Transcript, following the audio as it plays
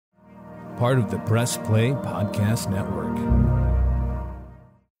part of the Press Play Podcast Network.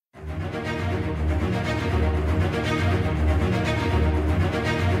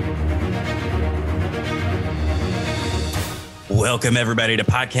 Welcome, everybody, to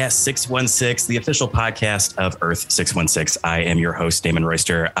Podcast 616, the official podcast of Earth 616. I am your host, Damon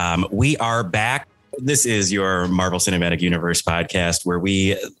Royster. We are back. This is your Marvel Cinematic Universe podcast, where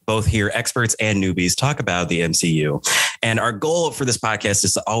we both hear experts and newbies talk about the MCU. And our goal for this podcast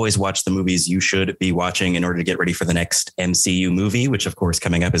is to always watch the movies you should be watching in order to get ready for the next MCU movie, which, of course,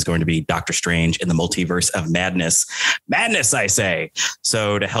 coming up is going to be Doctor Strange in the Multiverse of Madness. Madness, I say.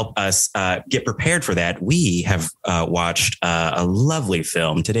 So to help us get prepared for that, we have watched a lovely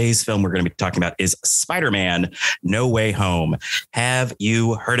film. Today's film we're going to be talking about is SpiderMan No Way Home. Have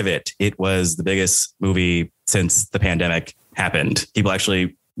you heard of it? It was the biggest movie since the pandemic happened. People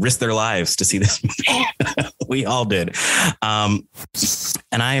actually risked their lives to see this movie. We all did. And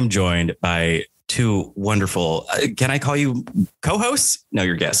I am joined by two wonderful, can I call you co-hosts? No,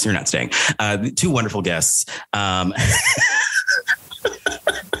 you're guests. You're not staying. Two wonderful guests. We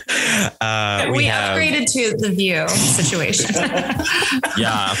upgraded to the View situation.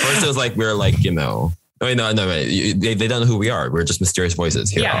 Yeah, first it was like, we were like, you know, wait, no, they don't know who we are. We're just mysterious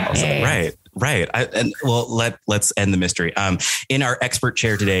voices here. Yeah. Right. Let's end the mystery. In our expert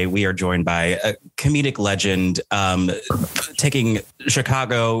chair today, we are joined by a comedic legend, taking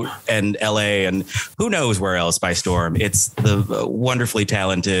Chicago and LA and who knows where else by storm. It's the wonderfully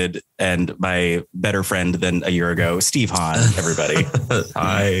talented and my better friend than a year ago, Steve Hahn, everybody.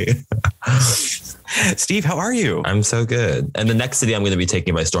 Hi. Steve, how are you? I'm so good. And the next city I'm going to be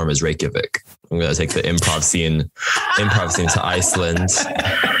taking by storm is Reykjavik. I'm going to take the improv scene to Iceland.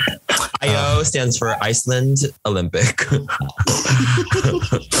 IO stands for Iceland Olympic. For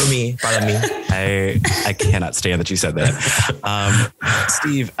me, follow me. I cannot stand that you said that.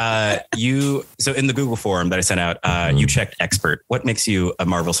 Steve, so in the Google form that I sent out, you checked expert. What makes you a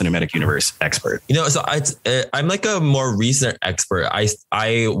Marvel Cinematic Universe expert? You know, so I'm like a more recent expert.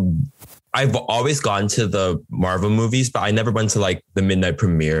 I've always gone to the Marvel movies, but I never went to like the midnight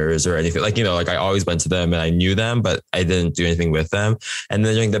premieres or anything. Like, you know, like I always went to them and I knew them, but I didn't do anything with them. And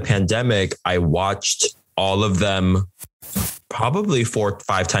then during the pandemic, I watched all of them probably 4 or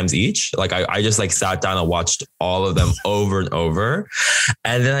 5 times each. Like I just like sat down and watched all of them over and over.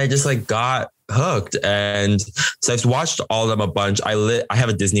 And then I just like got hooked. And so I've watched all of them a bunch. I have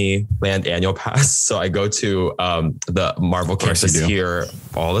a Disneyland annual pass. So I go to the Marvel campus here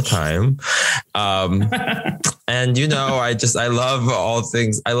all the time. And, you know, I love all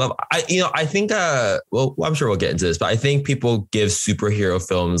things. I think, well, I'm sure we'll get into this, but I think people give superhero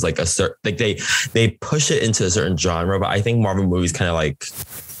films like a certain, like they push it into a certain genre, but I think Marvel movies kind of like,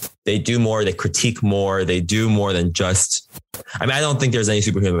 they do more, they critique more, they do more than just, I mean, I don't think there's any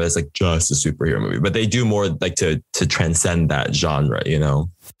superhero movie that's like just a superhero movie, but they do more like to transcend that genre, you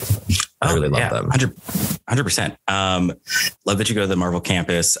know? I really love them. 100%. Love that you go to the Marvel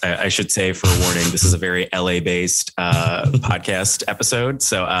campus. I should say, for a warning, this is a very LA based podcast episode.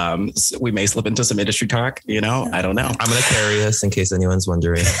 So we may slip into some industry talk, you know, I don't know. I'm going to carry this in case anyone's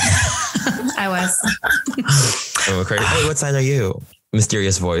wondering. I was. Hey, what sign are you?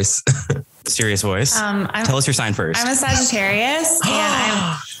 Mysterious voice. Mysterious voice. Tell us your sign first. I'm a Sagittarius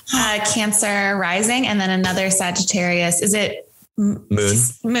and I'm Cancer rising, and then another Sagittarius. Is it Moon?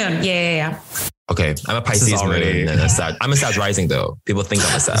 Moon. Yeah. Okay. I'm a Pisces moon and a Sag. I'm a Sag rising though. People think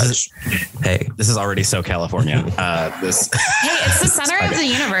I'm a Sag. This is already so California. Hey, it's the center of the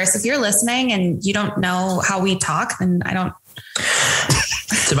universe. If you're listening and you don't know how we talk, then I don't.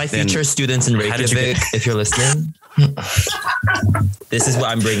 To my future students in Reykjavik, if you're listening, this is what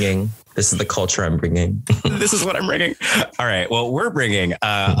I'm bringing. This is the culture I'm bringing. This is what I'm bringing. All right. Well, we're bringing,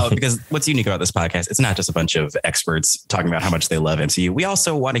 because what's unique about this podcast, it's not just a bunch of experts talking about how much they love MCU. We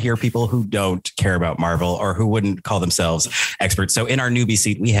also want to hear people who don't care about Marvel or who wouldn't call themselves experts. So in our newbie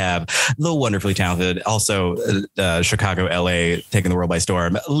seat, we have the wonderfully talented, also Chicago, LA, taking the world by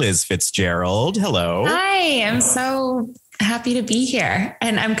storm, Liz Fitzgerald. Hello. Hi. I'm so happy to be here,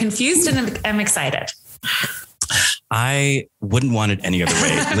 and I'm confused and I'm excited. I wouldn't want it any other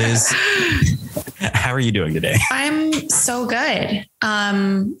way. Liz, how are you doing today? I'm so good.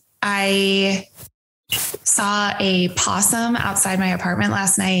 I saw a possum outside my apartment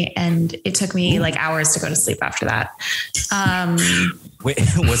last night, and it took me like hours to go to sleep after that. Wait,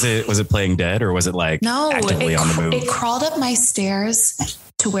 was it playing dead, or was it like actively on the move? It crawled up my stairs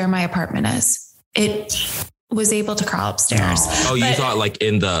to where my apartment is. It was able to crawl upstairs. Oh, you thought like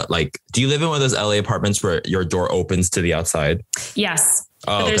in the, like, do you live in one of those LA apartments where your door opens to the outside? Yes.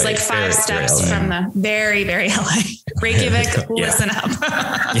 But there's like 5 steps from the very, very LA. Reykjavik, listen up.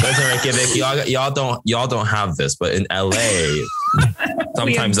 Listen, Reykjavik, y'all don't have this, but in LA,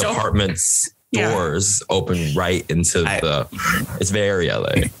 sometimes apartments doors open right into it's very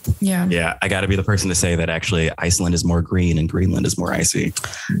LA. Yeah. Yeah. I got to be the person to say that actually Iceland is more green and Greenland is more icy.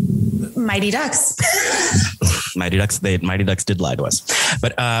 Mighty Ducks. Mighty Ducks did lie to us.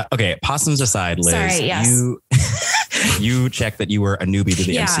 But okay, possums aside, Liz, sorry, yes. you checked that you were a newbie to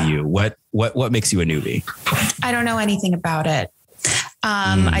the MCU. What makes you a newbie? I don't know anything about it.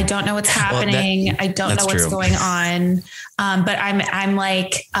 I don't know what's happening. I don't know what's going on. But I'm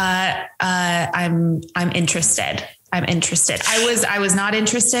interested. I'm interested. I was not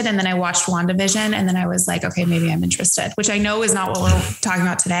interested. And then I watched WandaVision and then I was like, okay, maybe I'm interested, which I know is not what we're talking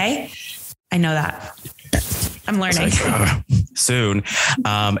about today. I know that. I'm learning. Soon.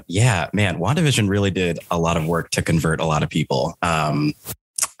 Yeah, man, WandaVision really did a lot of work to convert a lot of people.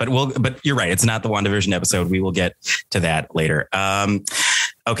 But you're right. It's not the WandaVision episode. We will get to that later.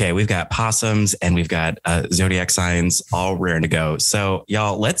 Okay, we've got possums and we've got zodiac signs all raring to go. So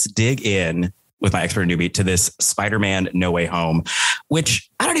y'all, let's dig in with my expert newbie to this SpiderMan No Way Home,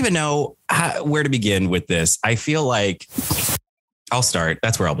 which I don't even know where to begin with this. I feel like I'll start.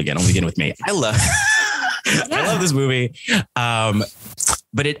 That's where I'll begin. I'll begin with me. I love this movie.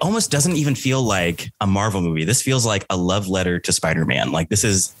 But it almost doesn't even feel like a Marvel movie. This feels like a love letter to Spider-Man. Like this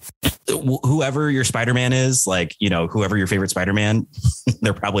is whoever your Spider-Man is, like, you know, whoever your favorite Spider-Man,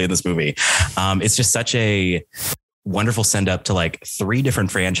 they're probably in this movie. It's just such a wonderful send up to like 3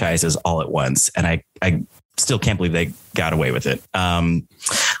 different franchises all at once. And I still can't believe they got away with it.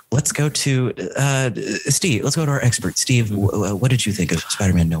 Let's go to Steve. Let's go to our expert. Steve, what did you think of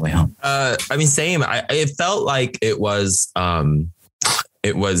Spider-Man No Way Home? I mean, same. It felt like it was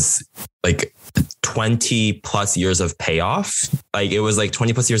like 20 plus years of payoff. Like it was like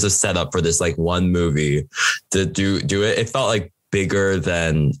 20 plus years of setup for this like one movie to do it. It felt like bigger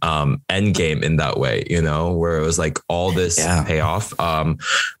than Endgame in that way, you know, where it was like all this payoff,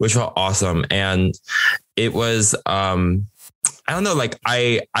 which felt awesome. And it was, I don't know, like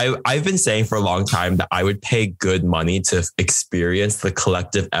I've been saying for a long time that I would pay good money to experience the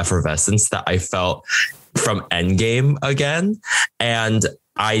collective effervescence that I felt from Endgame again. And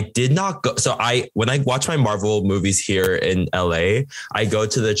I did not go. So when I watch my Marvel movies here in LA, I go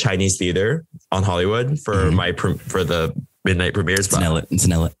to the Chinese theater on Hollywood for for the midnight premieres. It's an LA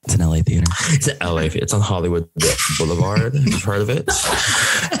theater. It's an LA theater. It's on Hollywood Boulevard. You've heard of it.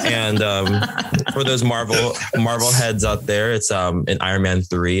 And for those Marvel heads out there, it's in Iron Man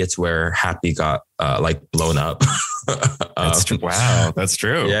 3. It's where Happy got like blown up. Wow, that's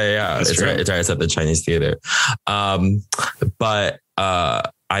true. Yeah. It's right. It's at the Chinese theater. But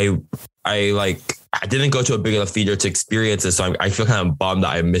I didn't go to a big enough theater to experience it. So I feel kind of bummed that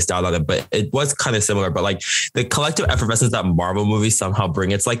I missed out on it, but it was kind of similar. But like the collective effervescence that Marvel movies somehow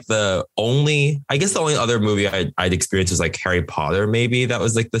bring, it's like the only other movie I'd experienced was like Harry Potter. Maybe that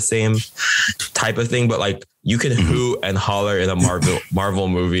was like the same type of thing, but like you can hoot and holler in a Marvel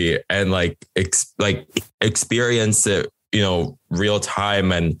movie and like experience it, you know, real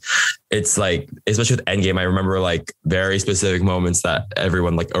time. And it's like, especially with Endgame, I remember like very specific moments that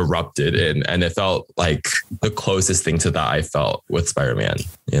everyone like erupted in. And it felt like the closest thing to that I felt with Spider-Man,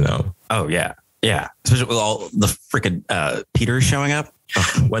 you know? Oh yeah. Yeah. Especially with all the freaking Peters showing up.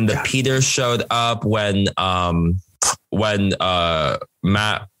 When the Peters showed up, when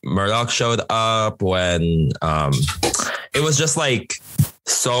Matt Murdock showed up, when it was just like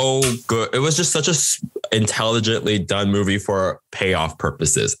so good. It was just such a intelligently done movie for payoff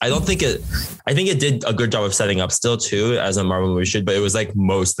purposes. I think it did a good job of setting up still too, as a Marvel movie should, but it was like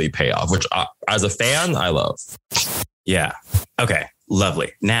mostly payoff, which as a fan, I love. Yeah. Okay.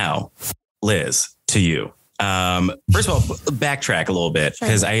 Lovely. Now, Liz, to you. First of all, backtrack a little bit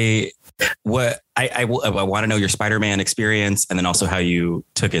because I want to know your Spider-Man experience and then also how you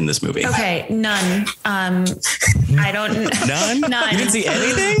took in this movie. Okay, none. I don't. None. You didn't see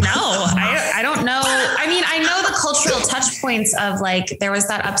anything? No, I don't know. I mean, I know the cultural touch points of like there was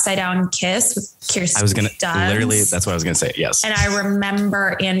that upside down kiss with Kirsten. I was gonna Dunst. literally. That's what I was gonna say. Yes. And I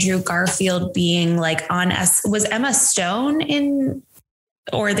remember Andrew Garfield being like on was Emma Stone in,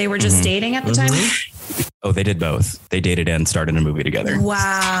 or they were just dating at the time. Oh, they did both. They dated and started a movie together.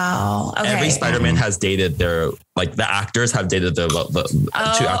 Wow. Okay. Every Spider-Man has dated their, like the actors have dated their, the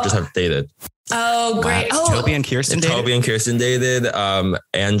 2 actors have dated. Oh, great. Wow. Oh, Toby and Kirsten dated? Toby and Kirsten dated.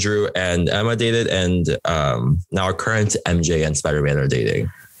 Andrew and Emma dated. And now our current MJ and Spider-Man are dating.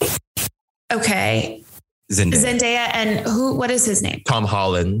 Okay. Zendaya and what is his name? Tom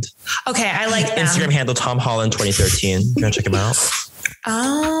Holland. Okay. I like them. Instagram handle Tom Holland 2013. You want to check him out?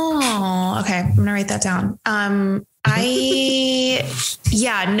 Oh, okay. I'm going to write that down.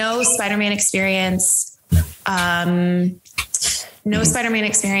 No Spider-Man experience. No Spider-Man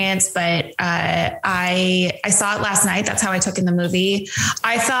experience, but I saw it last night. That's how I took in the movie.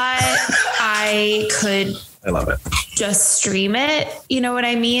 I thought I could love it. Just stream it. You know what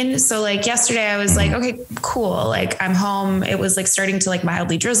I mean? So like yesterday I was like, okay, cool. Like I'm home. It was like starting to like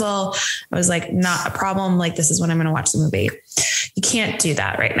mildly drizzle. I was like, not a problem. Like this is when I'm going to watch the movie. You can't do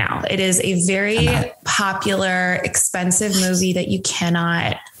that right now. It is a very popular, expensive movie that you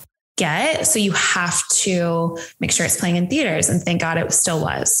cannot get. So you have to make sure it's playing in theaters, and thank God it still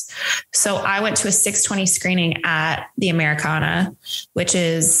was. So I went to a 6:20 screening at the Americana, which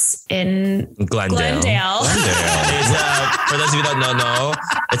is in Glendale. For those of you that don't know,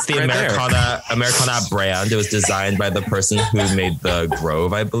 it's the Americana brand. It was designed by the person who made the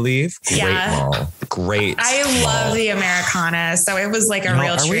Grove, I believe. Great mall. Great. I love the Americana. So it was like a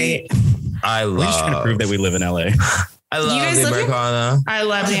real treat. We're just trying to prove that we live in LA. I love the Americana. I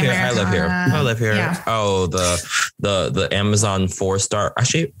love the Americana. I live here. Yeah. Oh, the Amazon 4-star.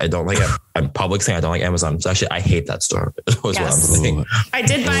 Actually, I don't like it. I'm public saying I don't like Amazon. So actually, I hate that store. What I'm saying. I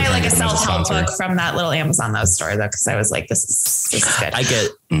did buy like a self-help book from that little Amazon store though, because I was like, this is good. I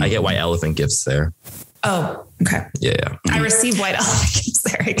get white elephant gifts there. Oh, okay. Yeah. I received white elephant gifts.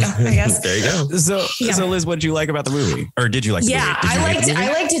 There you go. I guess. There you go. So Liz, what did you like about the movie? Or did you like the movie?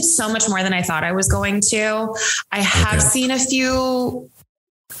 I liked it so much more than I thought I was going to. I have seen a few.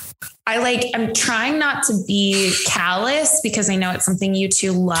 I'm trying not to be callous because I know it's something you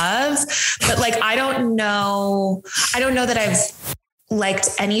two love, but like, I don't know that I've liked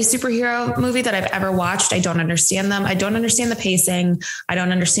any superhero movie that I've ever watched. I don't understand them. I don't understand the pacing. I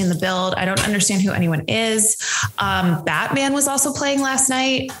don't understand the build. I don't understand who anyone is. Batman was also playing last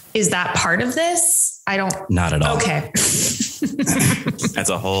night. Is that part of this? Not at all. Okay. That's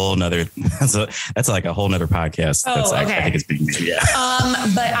a whole nother, that's like a whole nother podcast. I think it's being made. Yeah.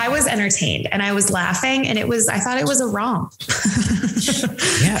 But I was entertained and I was laughing, and I thought it was a wrong.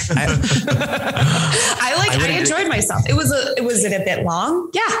 Yeah. I enjoyed myself. Was it a bit long?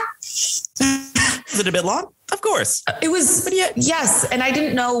 Yeah. Was it a bit long? Of course. It was, yes. And I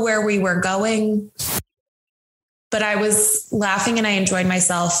didn't know where we were going, but I was laughing and I enjoyed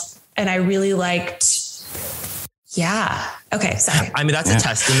myself, and I really liked. Yeah. Okay. Sorry. I mean, that's a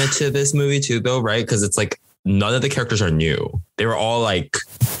testament to this movie too, though, right? Because it's like none of the characters are new. They were all like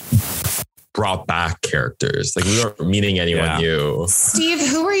brought back characters. Like we weren't meeting anyone new. Steve,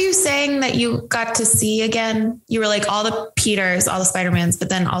 who were you saying that you got to see again? You were like all the Peters, all the Spider-Mans, but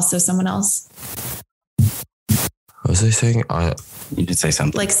then also someone else. What was I saying? You did say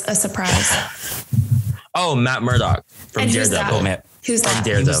something. Like a surprise. Oh, Matt Murdock from Daredevil. Who's that?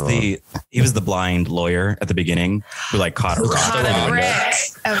 He was the blind lawyer at the beginning who like caught a rock.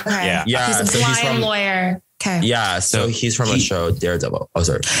 Okay. Yeah. He's a blind lawyer. Okay. Yeah. So he's from a show, Daredevil. Oh,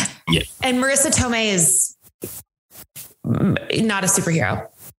 sorry. Yeah. And Marissa Tomei is not a superhero.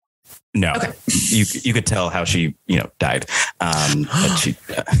 No. Okay. You could tell how she, died. But she,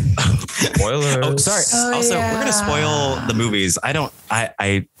 spoilers. Oh, sorry. Also, we're going to spoil the movies. I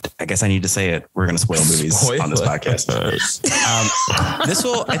guess I need to say it. We're going to spoil movies on this podcast.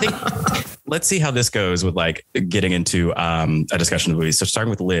 Let's see how this goes with like getting into a discussion of movies. So starting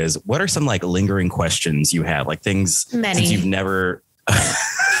with Liz, what are some like lingering questions you have? Like things since you've never,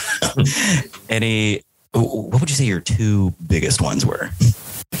 what would you say your two biggest ones were?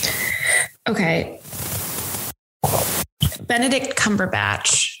 Okay. Benedict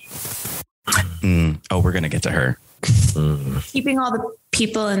Cumberbatch. We're going to get to her. Keeping all the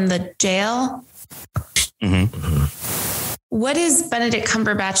people in the jail. Mm-hmm. What is Benedict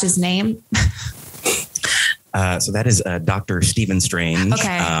Cumberbatch's name? So that is Dr. Stephen Strange.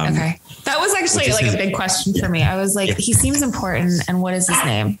 Okay. That was actually like a big question for me. I was like, he seems important. And what is his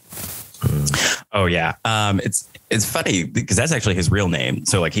name? Oh yeah. It's funny because that's actually his real name.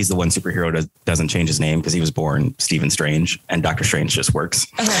 So like he's the one superhero that doesn't change his name because he was born Stephen Strange and Dr. Strange just works.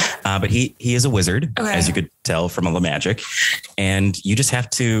 Okay. But he is a wizard, as you could tell from all the magic. And you just have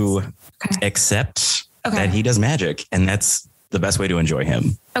to accept that he does magic. And that's the best way to enjoy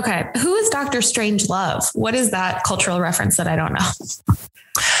him. Okay. Who is Dr. Strangelove? What is that cultural reference that I don't know?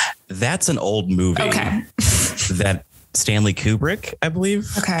 That's an old movie. Okay. That Stanley Kubrick, I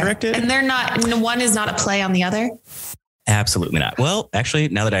believe, directed. And one is not a play on the other? Absolutely not. Well, actually,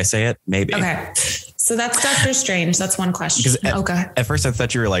 now that I say it, maybe. Okay. So that's Doctor Strange. That's one question. Okay. At first I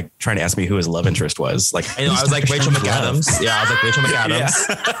thought you were like trying to ask me who his love interest was. Like, I was like Rachel McAdams. Yeah, I was like Rachel McAdams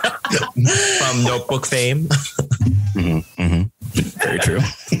from Notebook fame. Mm-hmm, mm-hmm. Very true.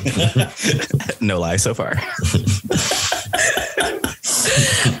 No lie so far.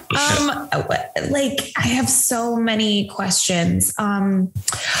 Like I have so many questions.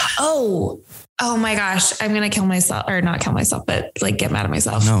 Oh my gosh, I'm going to kill myself, or not kill myself, but like get mad at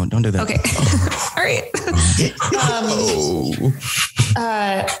myself. Oh, no, don't do that. Okay. All right.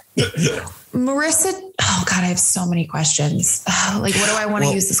 Marissa. Oh God, I have so many questions. Like, what do I want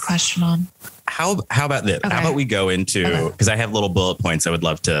to use this question on? How about this? Okay. How about we go into, because I have little bullet points I would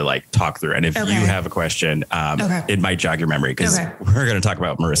love to like talk through. And if you have a question, it might jog your memory because we're going to talk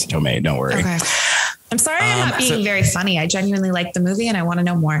about Marissa Tomei. Don't worry. Okay. I'm sorry I'm not being very funny. I genuinely like the movie and I want to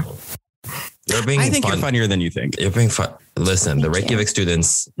know more. I think you're funnier than you think. You're being fun. Listen, the Reykjavik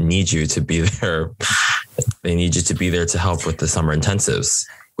students need you to be there. They need you to be there to help with the summer intensives,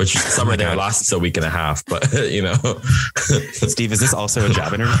 which summer there lasts a week and a half. But, you know. Steve, is this also a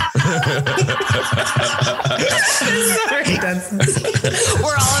job interview?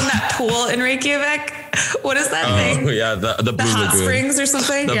 We're all in that pool in Reykjavik. What is that thing? Yeah, the Blue hot Lagoon. Springs or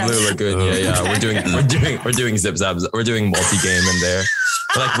something. The Blue Lagoon. Yeah. We're doing zip zabs. We're doing multi-game in there.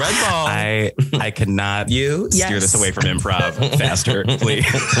 We're like Red Ball. I cannot steer this away from improv faster, please.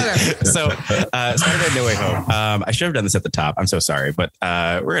 So, Spider-Man No Way Home. I should have done this at the top. I'm so sorry, but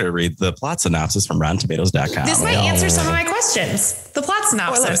we're going to read the plot synopsis from RottenTomatoes.com. This might answer some of my questions. The plot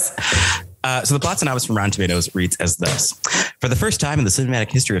synopsis. So the plot synopsis from Rotten Tomatoes reads as thus. For the first time in the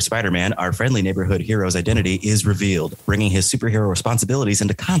cinematic history of Spider-Man, our friendly neighborhood hero's identity is revealed, bringing his superhero responsibilities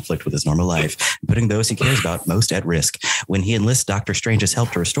into conflict with his normal life, putting those he cares about most at risk. When he enlists Dr. Strange's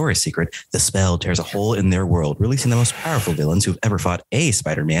help to restore his secret, the spell tears a hole in their world, releasing the most powerful villains who've ever fought a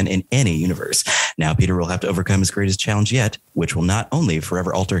Spider-Man in any universe. Now Peter will have to overcome his greatest challenge yet, which will not only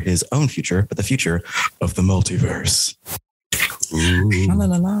forever alter his own future, but the future of the multiverse.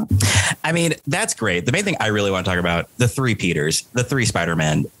 I mean, that's great. The main thing I really want to talk about, the three Peters, the three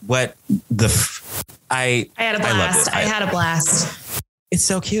Spider-Men. I had a blast. I had a blast. It's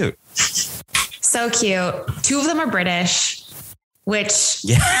so cute. So cute. Two of them are British, which is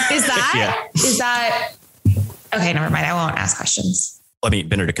that okay, never mind. I won't ask questions. Well, I mean,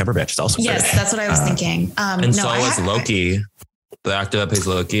 Benedict Cumberbatch is also British. That's what I was thinking. Was Loki. The actor that plays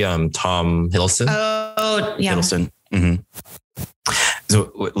Loki, Tom Hiddleston. Oh, yeah. Hiddleston. Mm-hmm.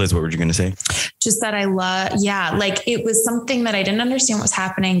 So, Liz, what were you going to say? Just that I love, like it was something that I didn't understand what was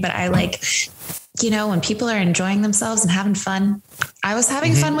happening, but I like, when people are enjoying themselves and having fun, I was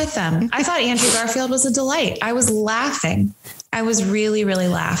having fun with them. I thought Andrew Garfield was a delight. I was laughing. I was really, really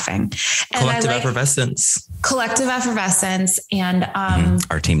laughing. And Collective effervescence. And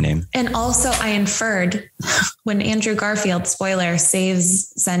our team name. And also I inferred when Andrew Garfield, spoiler,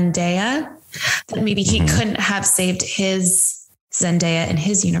 saves Zendaya, that maybe he couldn't have saved his Zendaya in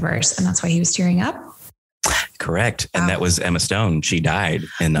his universe. And that's why he was tearing up. Correct. And that was Emma Stone. She died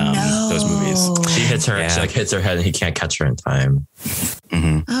in those movies. She hits her, she hits her head and he can't catch her in time.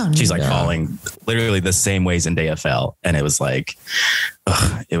 Mm-hmm. Oh, she's like falling literally the same way Zendaya fell. And it was like,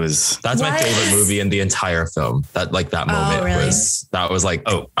 that's my favorite movie in the entire film. That moment was like,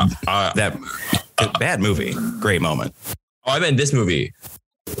 that bad movie. Great moment. Oh, I meant this movie.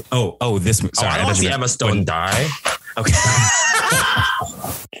 This movie. Sorry, I don't want to see Emma Stone die. Okay.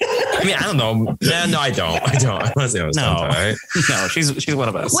 I mean, I don't know. Yeah, no, I don't. I want to see Emma Stone die. No, she's one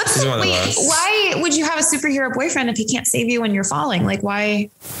of us. Why would you have a superhero boyfriend if he can't save you when you're falling? Like, why?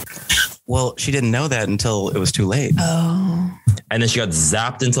 Well, she didn't know that until it was too late. Oh. And then she got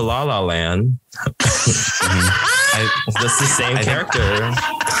zapped into La La Land. That's the same character.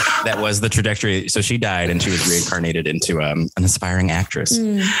 That was the trajectory. So she died and she was reincarnated into an aspiring actress.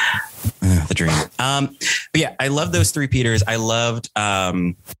 The dream. But yeah, I love those three Peters. I loved,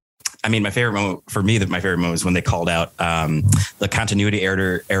 my favorite moment for me, my favorite moment was when they called out the continuity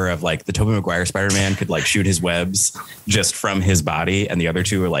era of like the Tobey Maguire Spider-Man could like shoot his webs just from his body. And the other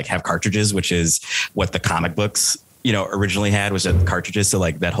two were like have cartridges, which is what the comic books, originally had was cartridges. So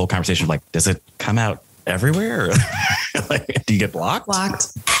like that whole conversation of like, does it come out everywhere? Or like, do you get blocked? God.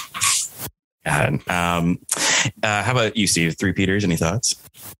 How about you, Steve? Three Peters, any thoughts?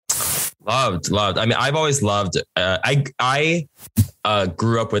 Loved. I mean, I've always loved, I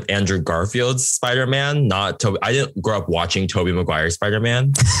grew up with Andrew Garfield's Spider-Man, not Toby. I didn't grow up watching Tobey Maguire's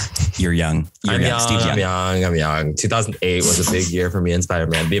Spider-Man. You're young. I'm young. 2008 was a big year for me in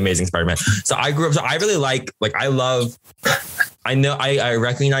Spider-Man, The Amazing Spider-Man. So I grew up, I really I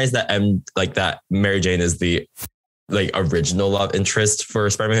recognize that that Mary Jane is the like original love interest for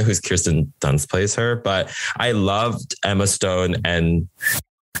Spider-Man, who's Kirsten Dunst plays her. But I loved Emma Stone and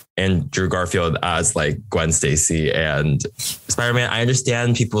Andrew Garfield as like Gwen Stacy and Spider-Man. I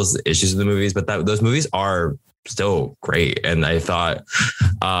understand people's issues with the movies, but those movies are still great. And I thought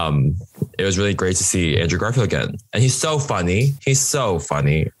it was really great to see Andrew Garfield again. And he's so funny. He's so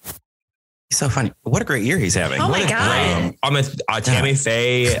funny. What a great year he's having. Oh my God. Tammy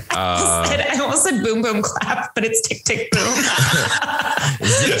Faye. I almost said boom, boom, clap, but it's tick, tick, boom.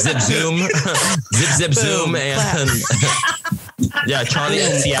 Zip, zip, zoom. Zip, zip, zoom. And yeah, Charlie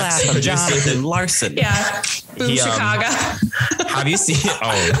XCX produced Jonathan Larson. Yeah. Boom, Chicago. Have you seen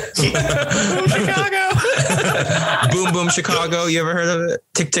Boom, Chicago. Boom Boom Chicago? You ever heard of it?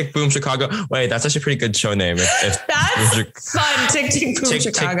 Tick Tick Boom Chicago. Wait, that's actually a pretty good show name. That's fun. Tick Tick Boom Tick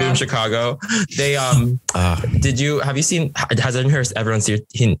Chicago. Tick Boom Chicago. They have you seen? Has everyone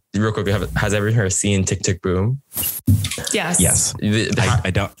seen? Real quick, has everyone here seen Tick Tick Boom? Yes.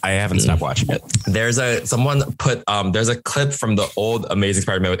 I haven't stopped watching it. There's a clip from the old Amazing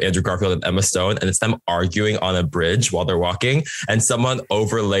Spider-Man with Andrew Garfield and Emma Stone, and it's them arguing on a bridge while they're walking, and someone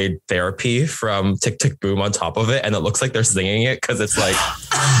overlaid Therapy from Tick Tick Boom on top of it, and it looks like they're singing it because it's like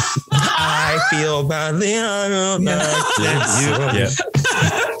I feel badly.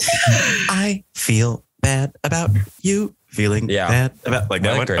 I feel bad about you feeling bad about like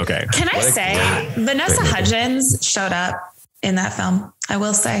that one. Great. Okay. Can I say Vanessa Hudgens showed up in that film? I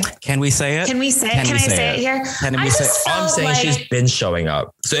will say. Can we say it? Can I say it here? I'm saying she's been showing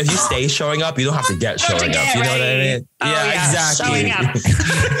up. So if you stay showing up, you don't have to get showing up. You know what I mean? Yeah, exactly. Showing up.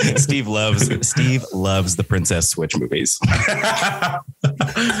 Steve loves the Princess Switch movies.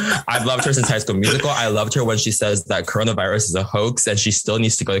 I've loved her since High School Musical. I loved her when she says that coronavirus is a hoax and she still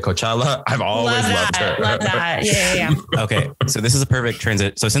needs to go to Coachella. I've always loved her. Love that. Yeah. Okay, so this is a perfect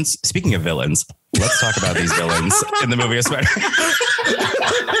transit. So since speaking of villains, let's talk about these villains in the movie of Spider-Man.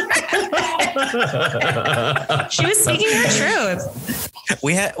 She was speaking her truth.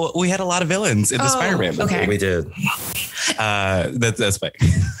 We had a lot of villains in the Spider-Man movie. Okay. We did. That's fine.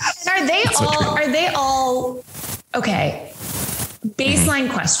 Are they all okay?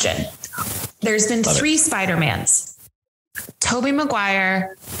 Baseline question. There's been three Spider-Mans. Tobey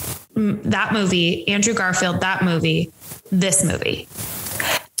Maguire, that movie, Andrew Garfield, that movie, this movie.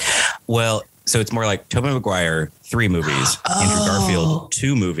 Well, so it's more like Tobey Maguire, 3 movies, Andrew Garfield,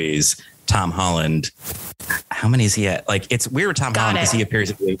 2 movies, Tom Holland. How many is he at? Like, it's weird with Tom Holland because he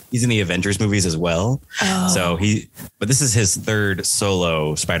appears, he's in the Avengers movies as well. So but this is his 3rd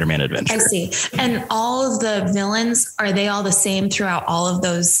solo Spider-Man adventure. I see. And all of the villains, are they all the same throughout all of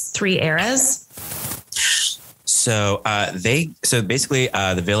those 3 eras? So basically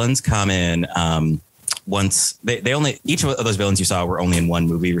the villains come in once they only, each of those villains you saw were only in 1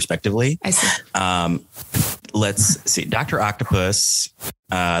 movie respectively. I see. Let's see. Dr. Octopus,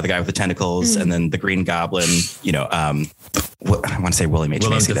 the guy with the tentacles, and then the Green Goblin, I want to say William H.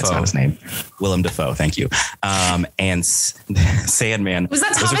 Macy. That's not his name. Willem Dafoe. Thank you. And Sandman. Was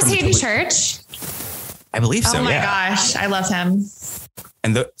that Thomas Hayden Church? I believe so. Oh my gosh. I love him.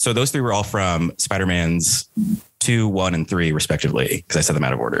 And so those 3 were all from Spider-Man's 2, 1, and 3 respectively, because I said them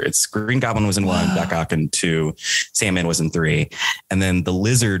out of order. It's Green Goblin was in 1, Doc Ock in 2, Sandman was in 3, and then the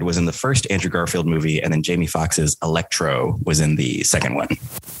Lizard was in the first Andrew Garfield movie, and then Jamie Foxx's Electro was in the second one.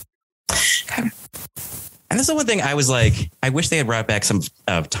 Okay. And this is the one thing I was like, I wish they had brought back some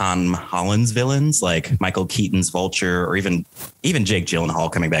of Tom Holland's villains, like Michael Keaton's Vulture, or even Jake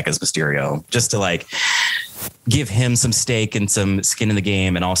Gyllenhaal coming back as Mysterio, just to like give him some stake and some skin in the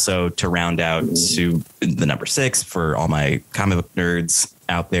game, and also to round out to the number 6 for all my comic book nerds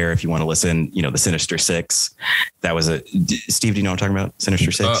out there. If you want to listen, the Sinister Six. That was Steve, do you know what I'm talking about?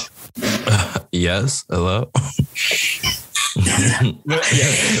 Sinister Six? Yes. Hello.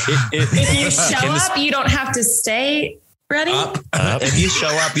 If you show up, you don't have to stay ready. Up. If you show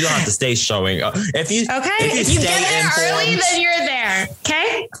up, you don't have to stay showing up. If you get there early, then you're there.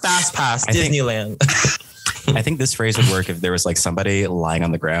 Okay. Fast pass, Disneyland. I think this phrase would work if there was like somebody lying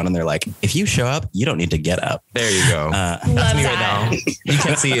on the ground and they're like, if you show up, you don't need to get up. There you go. That's me right now. You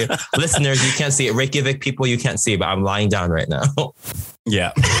can't see it. Listeners, you can't see it. Reykjavik people, you can't see it, but I'm lying down right now.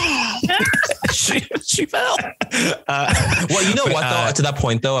 Yeah. she fell. Well, you know what though, to that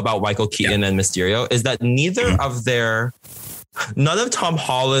point though, about Michael Keaton and Mysterio, is that none of Tom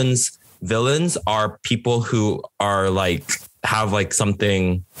Holland's villains are people who are like, have like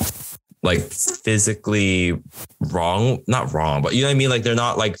something like physically wrong, not wrong, but you know what I mean? Like they're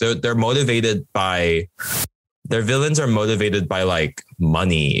not like, they're motivated by, their villains are motivated by like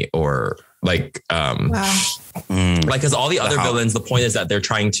money or like, like, cause all the other villains, the point is that they're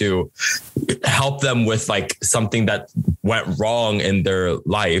trying to help them with like something that went wrong in their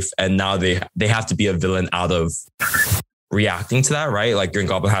life. And now they have to be a villain out of reacting to that, right? Like Green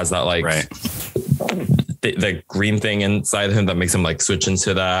Goblin has that like the green thing inside of him that makes him like switch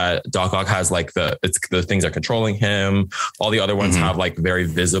into that. Doc Ock has like the things that are controlling him. All the other ones have like very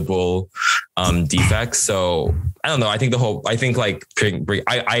visible defects. So I don't know. I think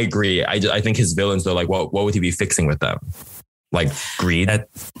I agree. I think his villains though, like what would he be fixing with them? Like greed.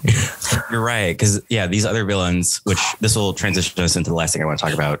 You're right. Because these other villains, which this will transition us into the last thing I want to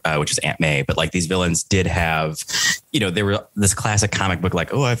talk about, which is Aunt May. But like these villains did have, they were this classic comic book,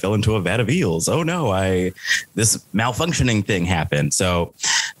 like, oh, I fell into a vat of eels. Oh no, this malfunctioning thing happened. So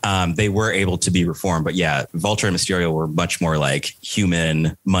they were able to be reformed. But Vulture and Mysterio were much more like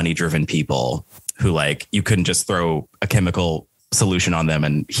human, money driven people who like you couldn't just throw a chemical solution on them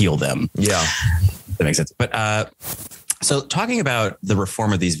and heal them. Yeah, that makes sense. But so talking about the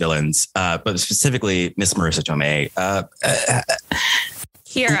reform of these villains, but specifically Miss Marissa Tomei,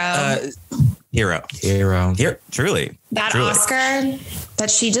 hero, truly. That Oscar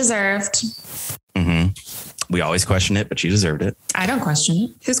that she deserved. Mm-hmm. We always question it, but she deserved it. I don't question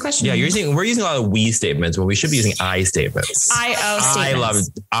it. Who's questioning? Yeah, we're using a lot of we statements when we should be using I statements. I-O statements.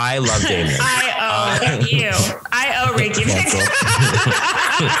 I love Damon. I owe Reykjavik.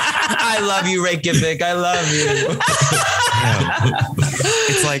 I love you, Reykjavik. I love you.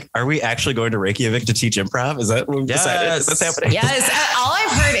 It's like, are we actually going to Reykjavik to teach improv? Is that what we've decided? That's happening. Yes. All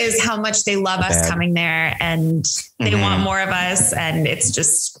I've heard is how much they love us coming there and they want more of us, and it's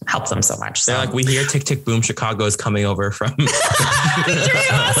just helped them so much. So. They're like, we hear Tick Tick Boom Chicago is coming over from. We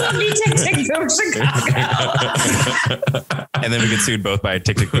dream also be Tick Tick Boom Chicago. And then we get sued both by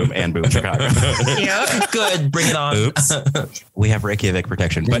Tick Tick Boom and Boom Chicago. Yep. Good, bring it on. Oops, we have Reykjavik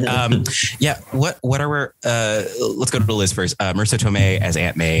protection. But what are we? Let's go to Liz first. Marissa Tomei as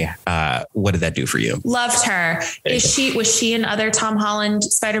Aunt May. What did that do for you? Loved her. Was she in other Tom Holland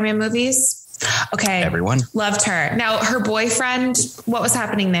Spider-Man movies? Okay. Everyone loved her. Now her boyfriend, what was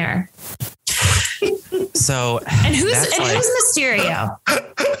happening there? So, who's Mysterio?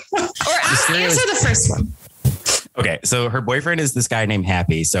 Answer the first one. Okay, so her boyfriend is this guy named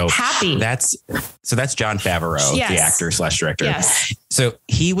Happy. So Happy. That's Jon Favreau, the actor / director. Yes. So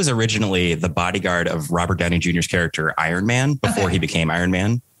he was originally the bodyguard of Robert Downey Jr.'s character Iron Man before he became Iron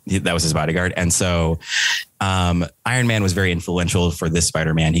Man. That was his bodyguard. And so Iron Man was very influential for this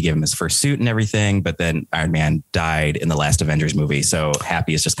Spider-Man. He gave him his first suit and everything, but then Iron Man died in the last Avengers movie. So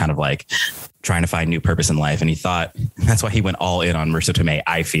Happy is just kind of like trying to find new purpose in life. And he thought that's why he went all in on Marissa Tomei,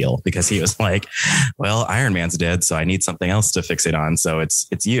 I feel, because he was like, well, Iron Man's dead, so I need something else to fixate on. So it's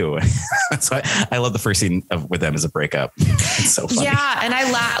you. That's why I love the first scene with them as a breakup. It's so funny. Yeah. And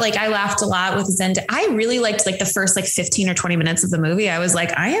I laughed a lot with Zendaya. I really liked like the first 15 or 20 minutes of the movie. I was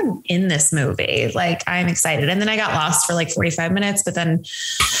like, I am in this movie. Like, I'm excited. And then I got lost for 45 minutes, but then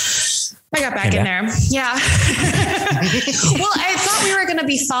I got back in there. Yeah. Well, I thought we were going to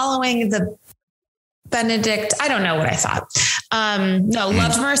be following the Benedict. I don't know what I thought.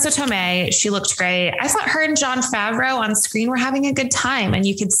 Loved Marissa Tomei. She looked great. I thought her and Jon Favreau on screen were having a good time and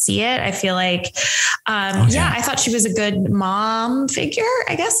you could see it. I feel like, I thought she was a good mom figure,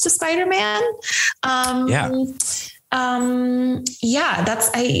 I guess, to Spider-Man. I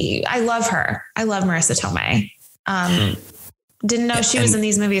love her. I love Marissa Tomei. Didn't know she was in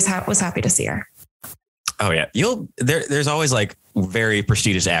these movies. Was happy to see her. Oh yeah. There's always like very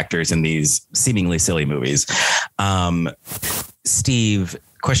prestigious actors in these seemingly silly movies. Steve,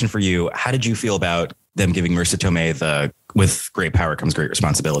 question for you. How did you feel about them giving Marissa Tomei with great power comes great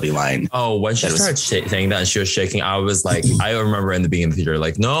responsibility line? Oh, when she started saying that and she was shaking, I was like, I remember in the beginning of the theater,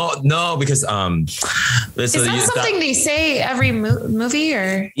 like, no, because, is that something they say every movie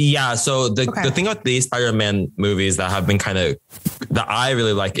or? Yeah. So the thing about these Spider-Man movies that have been that I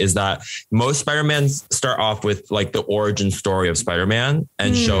really like is that most Spider-Mans start off with like the origin story of Spider-Man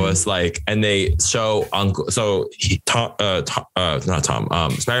and show us and they show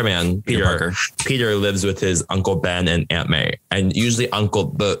Spider-Man, Peter lives with his Uncle Ben and Aunt May. And usually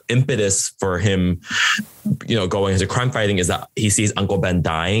the impetus for him, going into crime fighting is that he sees Uncle Ben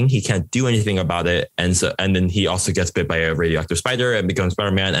dying. He can't do anything about it. And then he also gets bit by a radioactive spider and becomes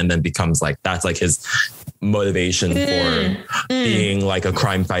Spider-Man and then becomes that's like his motivation for being like a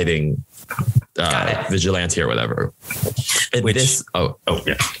crime fighting vigilante or whatever. Which is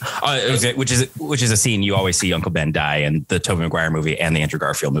a scene you always see Uncle Ben die in the Tobey Maguire movie and the Andrew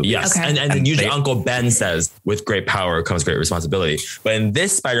Garfield movie. Yes. Okay. And then usually Uncle Ben says, with great power comes great responsibility. But in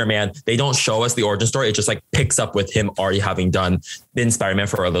this Spider-Man, they don't show us the origin story. It just picks up with him already having done been Spider-Man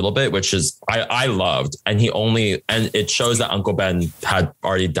for a little bit, which is I loved. And it shows that Uncle Ben had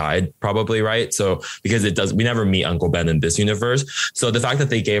already died, probably, right? So because we never meet Uncle Ben in this universe. So the fact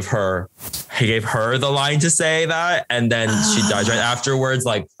that he gave her the line to say that, and then she dies right afterwards,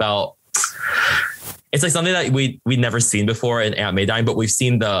 like felt. It's like something that we'd never seen before in Aunt May dying, but we've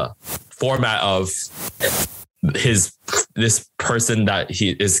seen the format of this person that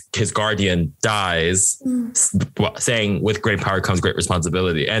his guardian dies, saying with great power comes great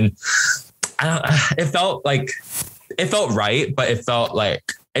responsibility. And it felt right, but it felt like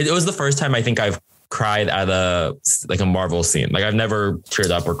it was the first time I think I've cried at a Marvel scene. Like I've never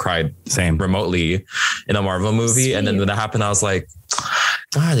teared up or cried remotely in a Marvel movie. And then when that happened, I was like,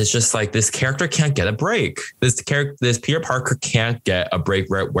 God, it's just like this character can't get a break. This Peter Parker can't get a break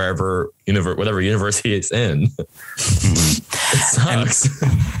whatever universe he is in. It sucks.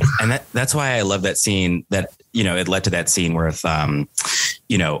 And that's why I love that scene that, it led to that scene where all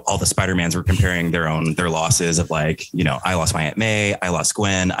the Spider-Mans were comparing their losses of like, I lost my Aunt May, I lost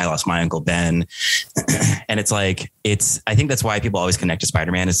Gwen, I lost my Uncle Ben. And it's like, I think that's why people always connect to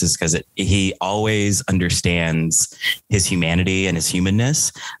Spider-Man is just because he always understands his humanity and his humanness.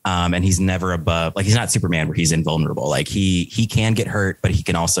 And he's never above, like, he's not Superman where he's invulnerable. Like he can get hurt, but he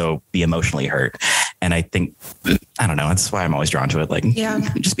can also be emotionally hurt. And I think, I don't know, that's why I'm always drawn to it. Like,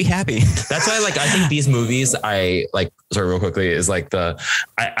 just be happy. That's why, like, I think these movies real quickly is like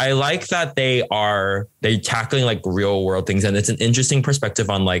I like that they're tackling like real world things. And it's an interesting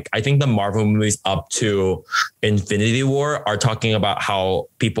perspective on like, I think the Marvel movies up to Infinity War are talking about how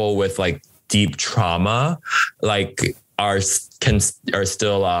people with like deep trauma, like are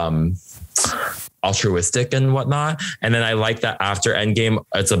still, altruistic and whatnot. And then I like that after Endgame,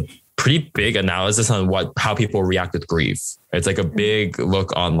 it's a pretty big analysis on how people react with grief. It's like a big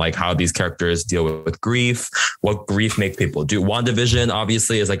look on like how these characters deal with grief, what grief makes people do. WandaVision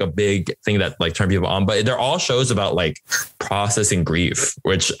obviously is like a big thing that like turn people on, but they're all shows about like processing grief,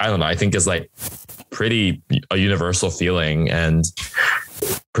 which I don't know, I think is like pretty a universal feeling and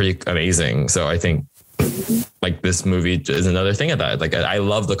pretty amazing. So I think like this movie is another thing of that. Like I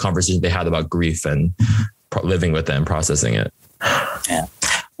love the conversation they had about grief and living with it and processing it. Yeah.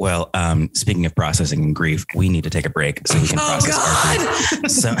 Well, speaking of processing and grief, we need to take a break so we can process our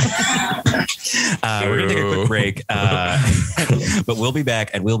grief. So we're going to take a quick break, but we'll be back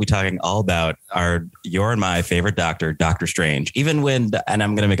and we'll be talking all about your and my favorite doctor, Dr. Strange. And I'm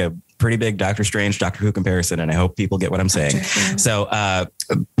going to make a pretty big Doctor Strange, Doctor Who comparison, and I hope people get what I'm saying. So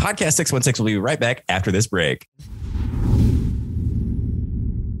Podcast 616 will be right back after this break.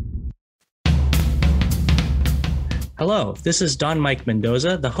 Hello, this is Don Mike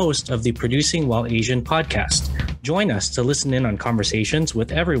Mendoza, the host of the Producing While Asian podcast. Join us to listen in on conversations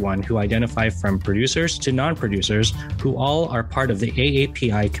with everyone who identify from producers to non-producers who all are part of the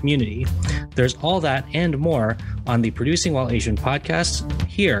AAPI community. There's all that and more on the Producing While Asian podcast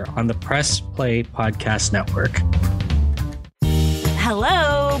here on the Press Play Podcast Network.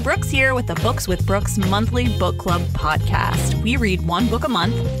 Hello, Brooks here with the Books with Brooks monthly book club podcast. We read one book a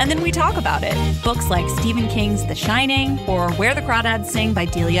month and then we talk about it. Books like Stephen King's The Shining or Where the Crawdads Sing by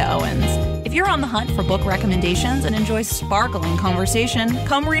Delia Owens. If you're on the hunt for book recommendations and enjoy sparkling conversation,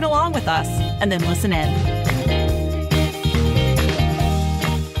 come read along with us and then listen in.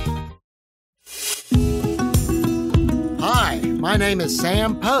 Hi, my name is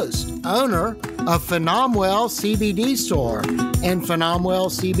Sam Post, owner of Phenomenal CBD store and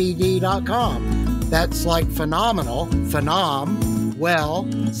PhenomenalCBD.com. That's like phenomenal,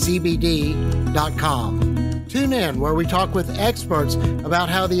 CBD.com. Tune in where we talk with experts about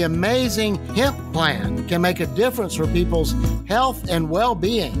how the amazing hemp plant can make a difference for people's health and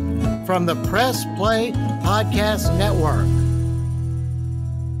well-being from the Press Play Podcast Network.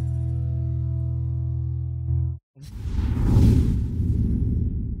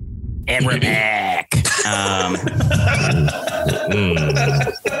 And we're back.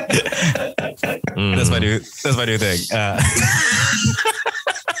 That's my new thing.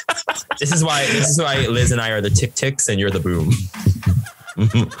 This is why Liz and I are the tick-ticks and you're the boom.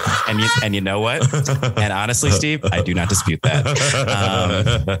 And you know what? And honestly, Steve, I do not dispute that.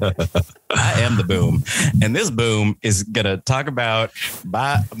 I am the boom. And this boom is going to talk about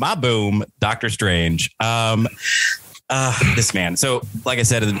my boom, Doctor Strange. This man. So, like I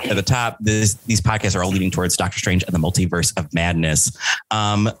said at the top, these podcasts are all leading towards Doctor Strange and the Multiverse of Madness,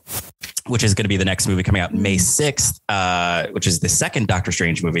 which is going to be the next movie coming out May 6th, which is the second Doctor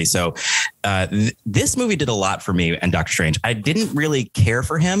Strange movie. So this movie did a lot for me and Doctor Strange. I didn't really care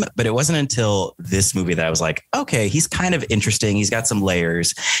for him, but it wasn't until this movie that I was like, okay, he's kind of interesting. He's got some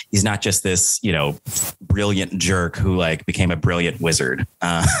layers. He's not just this, brilliant jerk who like became a brilliant wizard.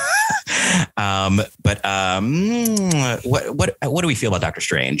 What do we feel about Doctor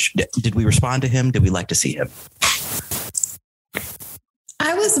Strange? Did we respond to him? Did we like to see him?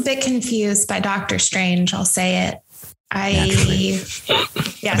 I was a bit confused by Doctor Strange. I'll say it. Yes.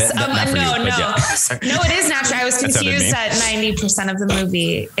 No, it is natural. I was confused at 90% of the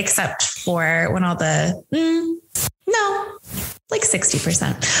movie, except for when all the, like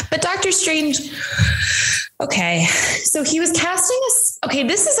 60%. But Doctor Strange, okay. So he was casting us. Okay.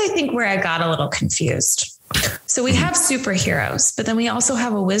 This is, I think, where I got a little confused. So we have superheroes, but then we also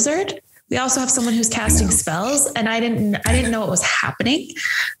have a wizard. We also have someone who's casting spells, and I didn't know what was happening.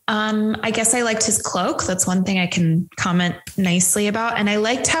 I guess I liked his cloak. That's one thing I can comment nicely about. And I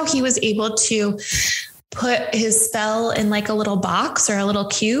liked how he was able to put his spell in like a little box or a little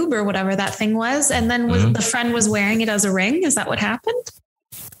cube or whatever that thing was. And then the friend was wearing it as a ring. Is that what happened?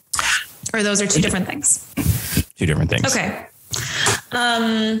 Or those are two different things? Two different things. Okay.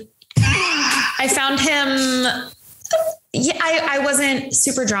 I found him... Yeah, I wasn't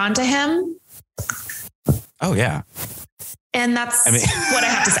super drawn to him. Oh, yeah. And that's what I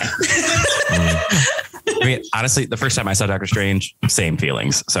have to say. Honestly, the first time I saw Doctor Strange, same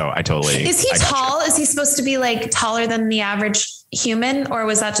feelings. So I totally... Is he tall? Is he supposed to be like taller than the average human? Or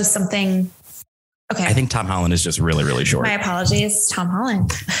was that just something... Okay. I think Tom Holland is just really, really short. My apologies, Tom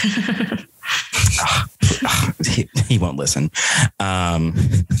Holland. He won't listen.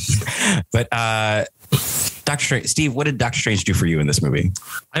 But Doctor Strange, Steve, what did Doctor Strange do for you in this movie?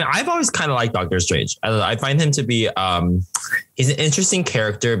 I've always kind of liked Doctor Strange. I find him to be, he's an interesting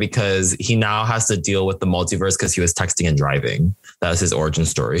character because he now has to deal with the multiverse because he was texting and driving. That's his origin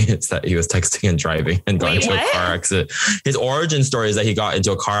story. It's that he was texting and driving and got into a car accident. His origin story is that he got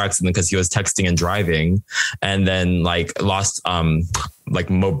into a car accident because he was texting and driving and then like lost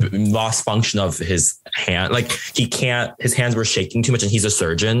function of his hand. Like his hands were shaking too much and he's a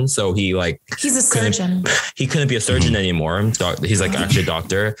surgeon. So he's a surgeon. He couldn't be a surgeon anymore. He's like actually a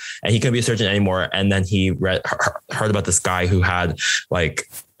doctor and he couldn't be a surgeon anymore. And then he heard about this guy who had like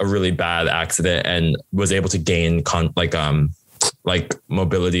a really bad accident and was able to gain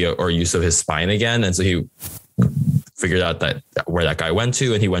mobility or use of his spine again. And so he figured out that where that guy went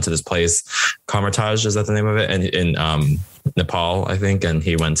to, and he went to this place, Kamartaj, is that the name of it? And in Nepal, I think. And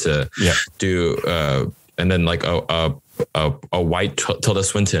he went to do, and then like a white Tilda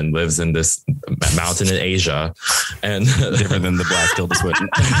Swinton lives in this mountain in Asia, and different than the black Tilda Swinton.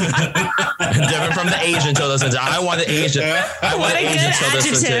 Different from the Asian Tilda Swinton. I want the Asian. I want Asian Tilda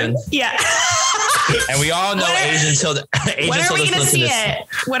Swinton. Yeah. And we all know Asian Tilda. When are we going to see it?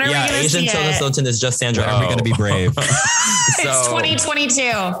 When are we going to see it? Asian Tilda Swinton is just Sandra. Are we going to be brave? It's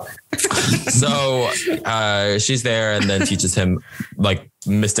 2022. So she's there and then teaches him like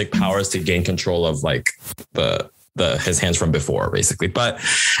mystic powers to gain control of like his hands from before, basically. But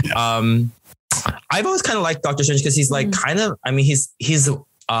I've always kind of liked Doctor Strange because he's like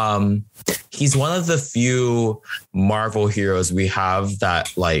he's one of the few Marvel heroes we have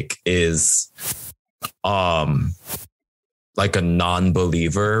that like is like a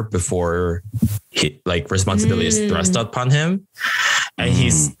non-believer before responsibility is thrust upon him. And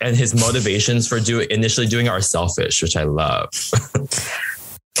his motivations for initially doing it are selfish, which I love.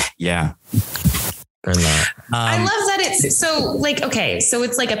 Yeah. They're not. I love that it's so like, okay, so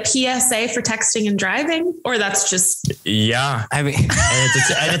it's like a PSA for texting and driving, or that's just. Yeah. I mean, and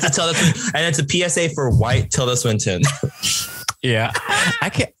it's a PSA for white Tilda Swinton. Yeah.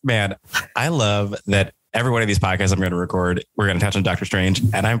 I love that every one of these podcasts I'm going to record, we're going to touch on Doctor Strange,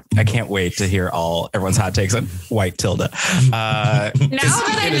 and I can't wait to hear everyone's hot takes on white Tilda. Now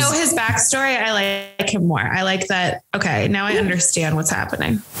that I know his backstory, I like him more. I like that. Okay. Now I understand what's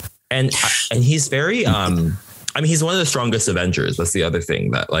happening. And he's very, he's one of the strongest Avengers. That's the other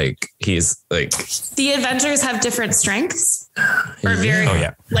thing that like, he's like. The Avengers have different strengths or very,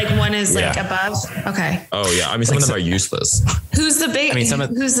 like one is like above. Okay. Oh yeah. I mean, some of them are useless. Who's the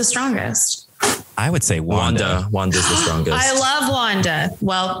who's the strongest? I would say Wanda. Wanda's the strongest. I love Wanda.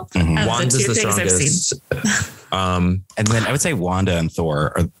 Well, Wanda's the strongest. And then I would say Wanda and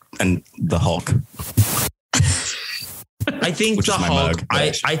Thor and the Hulk. I think the Hulk.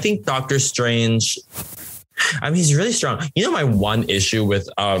 I think Doctor Strange. I mean, he's really strong. You know, my one issue with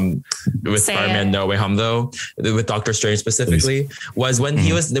Spider-Man No Way Home, though, with Doctor Strange specifically, was when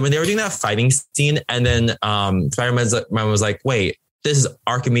they were doing that fighting scene, and then Spider-Man was like, "Wait, this is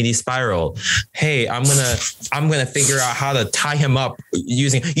Archimedes spiral. Hey, I'm gonna figure out how to tie him up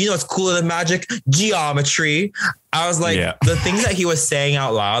using, you know, what's cooler than magic? Geometry." I was like, the things that he was saying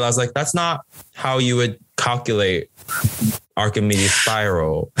out loud, I was like, that's not how you would calculate Archimedes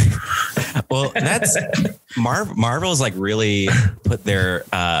spiral. Well, that's Marvel's like really put their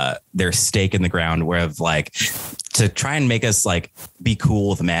stake in the ground where of like to try and make us like be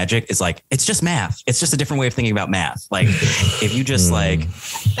cool with magic is like, it's just math. It's just a different way of thinking about math. Like if you just like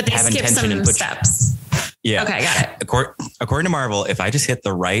but they have skip intention some and put steps. Yeah. Okay, got it. According to Marvel, if I just hit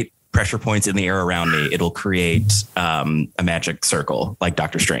the right pressure points in the air around me, it'll create a magic circle like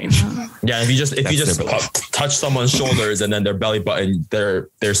Doctor Strange. Yeah, if you just touch someone's shoulders and then their belly button, their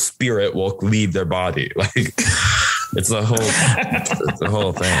spirit will leave their body. Like it's the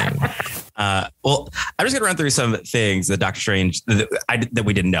whole thing. Well, I'm just gonna run through some things that Doctor Strange that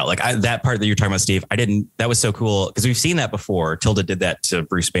we didn't know. Like that part that you're talking about, Steve. That was so cool because we've seen that before. Tilda did that to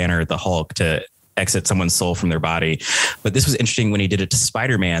Bruce Banner, the Hulk, to exit someone's soul from their body. But this was interesting when he did it to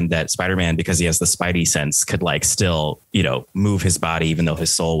Spider-Man, that Spider-Man, because he has the Spidey sense, could like still, you know, move his body even though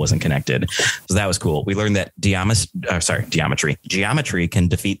his soul wasn't connected. So that was cool. We learned that geometry can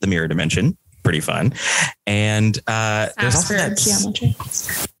defeat the mirror dimension. Pretty fun. And there's also that geometry.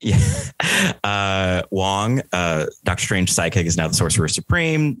 Yeah. Wong, Doctor Strange's sidekick, is now the Sorcerer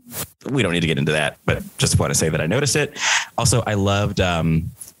Supreme. We don't need to get into that, but just want to say that I noticed it. Also, I loved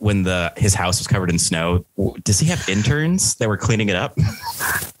when his house was covered in snow. Does he have interns that were cleaning it up?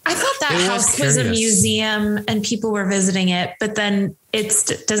 I thought that house was a museum and people were visiting it, but then it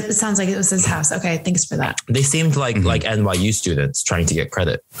sounds like it was his house. Okay, thanks for that. They seemed like NYU students trying to get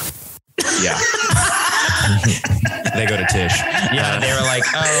credit. Yeah. They go to Tisch. Yeah, they were like,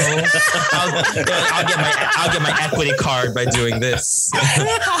 I'll get my equity card by doing this.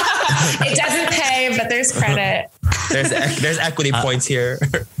 It doesn't pay, but there's credit. There's equity points here.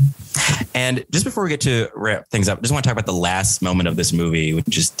 And just before we get to wrap things up, I just want to talk about the last moment of this movie, which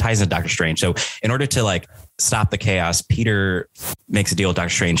just ties into Doctor Strange. So in order to like stop the chaos, Peter makes a deal with Doctor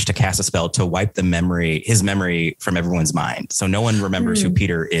Strange to cast a spell to wipe his memory from everyone's mind. So no one remembers who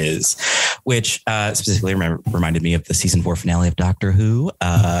Peter is, which specifically reminded me of the season 4 finale of Doctor Who.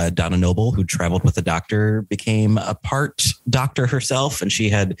 Donna Noble, who traveled with the Doctor, became a part Doctor herself, and she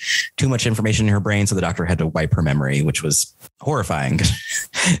had too much information in her brain. So the Doctor had to wipe her memory, which was horrifying.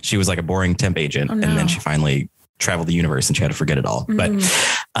 She was like a boring temp agent. And then she finally traveled the universe and she had to forget it all. But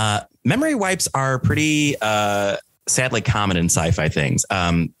memory wipes are pretty sadly common in sci-fi things.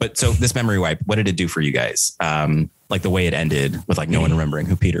 But so this memory wipe, what did it do for you guys? Like the way it ended with like no one remembering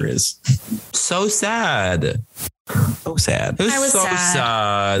who Peter is. So sad. So sad. It was so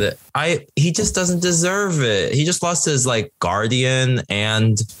sad. He just doesn't deserve it. He just lost his like guardian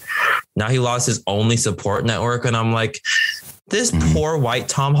and now he lost his only support network. And I'm like, this poor white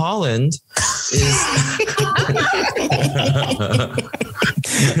Tom Holland is.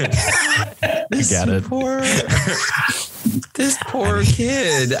 This poor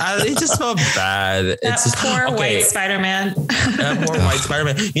kid. It just felt bad. White Spider-Man. That poor white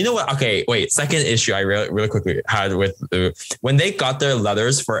Spider-Man. You know what? Okay, wait. Second issue I really quickly had with when they got their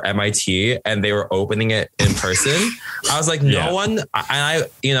letters for MIT and they were opening it in person. I was like, no one.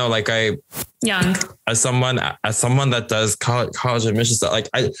 Young. As someone that does college admissions stuff, like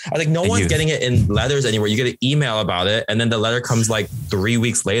I like no one's getting it in letters anywhere. You get an email about it, and then the letter comes like 3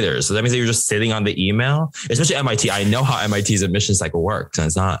 weeks later. So that means that you're just sitting on the email. Especially MIT. I know how MIT's admission cycle works,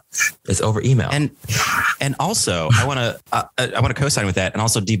 and it's over email. And also, I want to co-sign with that, and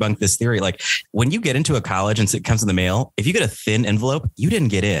also debunk this theory. Like when you get into a college and it comes in the mail, if you get a thin envelope, you didn't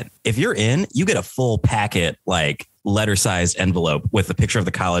get in. If you're in, you get a full packet, like letter-sized envelope with a picture of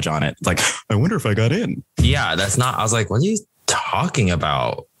the college on it. It's like, I wonder if I got in. Yeah, that's not. I was like, what are you talking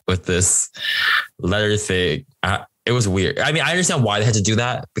about with this letter thing? It was weird. I mean, I understand why they had to do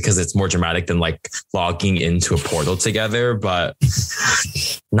that because it's more dramatic than like logging into a portal together, but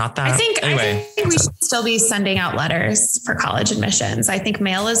not that. I think we should still be sending out letters for college admissions. I think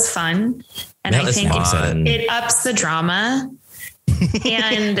mail is fun, and I think it ups the drama.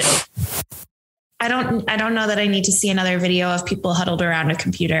 And I don't know that I need to see another video of people huddled around a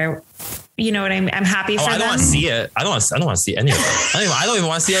computer. You know what I mean? I'm happy for them. I don't want to see it. I don't want to see any of it. I don't even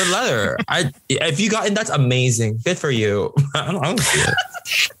want to see a letter. If you got in, that's amazing. Good for you. I don't want to see it.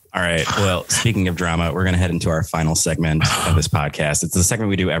 All right. Well, speaking of drama, we're going to head into our final segment of this podcast. It's the segment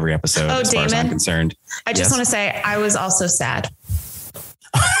we do every episode. As far as I'm concerned. I just want to say I was also sad.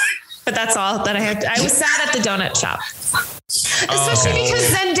 But that's all that I had. I was sad at the donut shop. Especially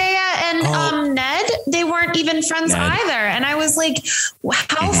because Zendaya and Ned, they weren't even friends either. And I was like,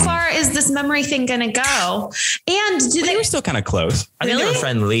 how far is this memory thing going to go? And they were still kind of close. I think they were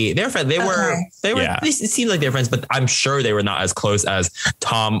friendly. They were, they seemed like they were friends, but I'm sure they were not as close as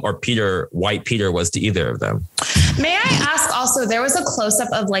Tom or Peter, White Peter, was to either of them. May I ask also, there was a close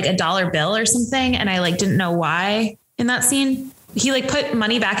up of like a $1 bill or something. And I like didn't know why in that scene. He like put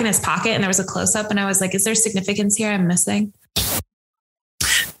money back in his pocket and there was a close up and I was like, is there significance here I'm missing?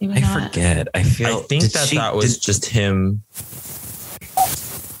 I forget. I think that was just him.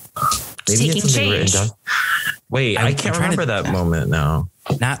 Maybe taking change. Wait, I can't remember that moment now.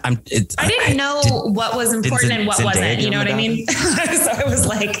 I didn't know what was important and what wasn't. You know what I mean? So I was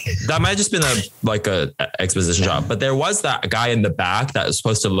like, that might have just been a exposition job. But there was that guy in the back that was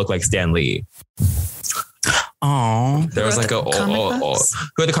supposed to look like Stan Lee. Oh, there was like who had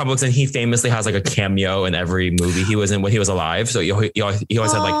the comic books, and he famously has like a cameo in every movie he was in when he was alive. So he always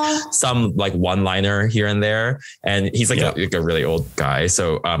had like some like one liner here and there, and he's like a really old guy.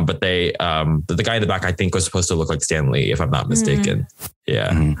 So, but the guy in the back I think was supposed to look like Stan Lee, if I'm not mistaken. Yeah.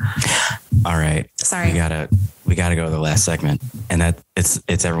 Mm-hmm. All right. Sorry. We gotta go to the last segment, and that it's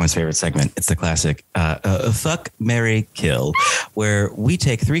everyone's favorite segment. It's the classic fuck, marry, kill, where we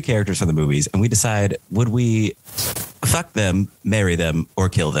take 3 characters from the movies and we decide, would we fuck them, marry them, or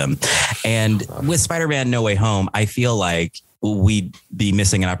kill them? And with Spider-Man No Way Home, I feel like we'd be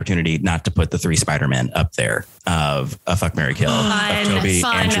missing an opportunity not to put the 3 Spider-Men up there of a fuck, marry, kill. Of Toby,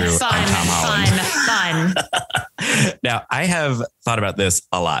 Andrew, and Tom Holland. Fun. Now, I have thought about this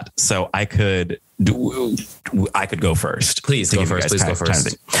a lot, so I could go first. Please go first.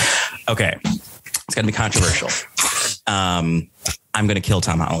 Okay. It's going to be controversial. I'm going to kill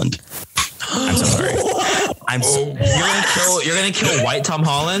Tom Holland. I'm so sorry. You're going to kill white Tom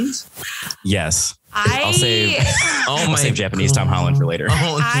Holland? Yes. I'll save Japanese Tom Holland for later.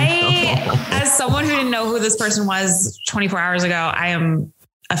 As someone who didn't know who this person was 24 hours ago, I am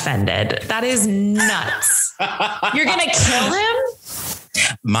offended. That is nuts. You're going to kill him?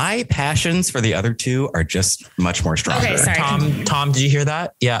 My passions for the other 2 are just much more stronger. Okay, sorry. Tom, did you hear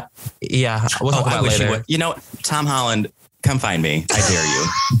that? Yeah. We'll talk about it later. You know, Tom Holland, come find me. I dare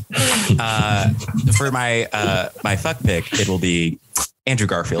you. For my fuck pick, it will be Andrew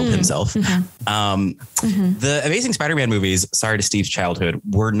Garfield himself. The Amazing Spider-Man movies, sorry to Steve's childhood,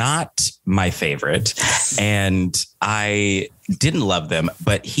 were not my favorite. And I didn't love them,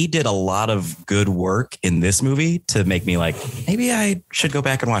 but he did a lot of good work in this movie to make me like, maybe I should go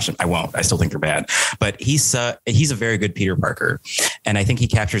back and watch them. I won't. I still think they're bad, but he's a very good Peter Parker. And I think he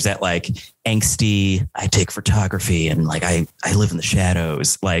captures that like angsty, I take photography and like, I live in the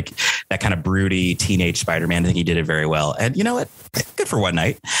shadows, like that kind of broody teenage Spider-Man. I think he did it very well. And you know what? Good for one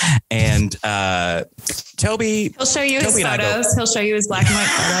night. And Toby, he'll show you his photos. He'll show you his black and white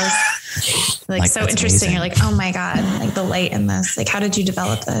photos. Like so interesting. Amazing. You're like, oh my God, like the light in this. Like, how did you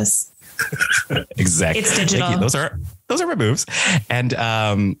develop this? Exactly. It's digital. Those are my moves. And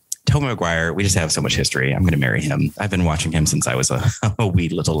Tobey Maguire, we just have so much history. I'm going to marry him. I've been watching him since I was a wee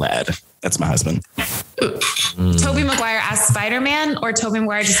little lad. That's my husband. Tobey Maguire as Spider-Man, or Tobey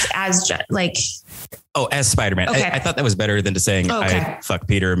Maguire just as like... Oh, as Spider-Man. Okay. I thought that was better than to saying I fuck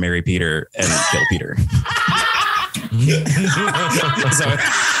Peter, marry Peter, and kill Peter. So,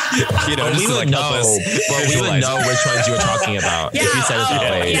 you know, we would know. Well, we would know which ones you were talking about. Yeah, if you said it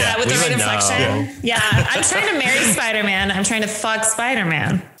that way. Yeah, with the right inflection. Know. Yeah, I'm trying to marry Spider-Man. I'm trying to fuck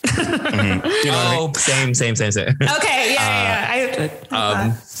Spider-Man. Mm-hmm. You know what I mean? Same. Okay,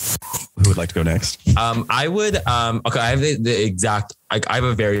 yeah. Who would like to go next? I would. Okay, I have the exact. I have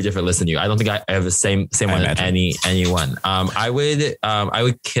a very different list than you. I don't think I have the same one as anyone. I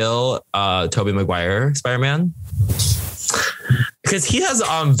would kill Tobey Maguire Spider-Man, because he has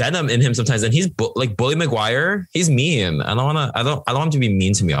venom in him sometimes, and he's like Bully Maguire. He's mean. I don't want him to be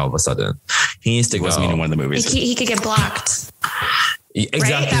mean to me all of a sudden. He needs to go. Was mean in one of the movies. He could get blocked.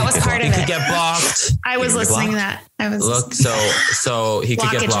 Exactly. Right? That was part of it. He could get blocked. I was listening to that. So he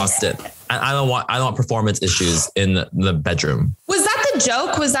could get blocked. I don't want performance issues in the bedroom. Was that the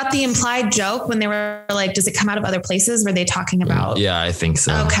joke? Was that the implied joke when they were like, does it come out of other places? Were they talking about? Yeah, I think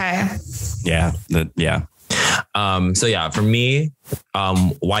so. Okay. Yeah. So yeah, for me,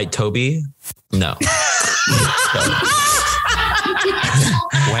 white Toby, no.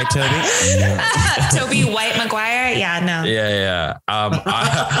 White Toby? No. Toby White Maguire? Yeah, no. Yeah.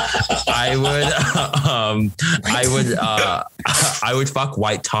 I would fuck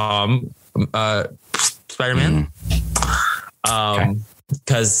white Tom Spider-Man.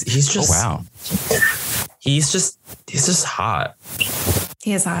 Because he's just he's just hot.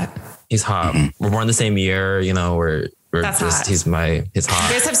 He is hot. He's hot. We're born the same year. You know, we're That's just, hot. he's hot.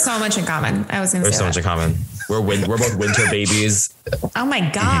 You guys have so much in common. I was going to say There's so much in common. We're both winter babies. Oh my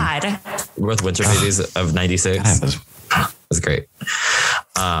God. We're both winter babies of 96. That's great.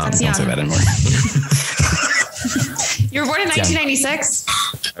 That's young. Don't say that anymore. You were born in 1996?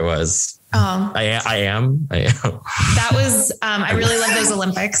 I was. Oh. I am. That was, I really love those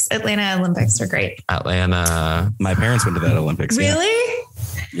Olympics. Atlanta Olympics are great. Atlanta. My parents went to that Olympics. Really?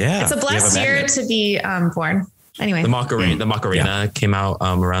 Yeah. It's a blessed year to be born. Anyway. The Macarena came out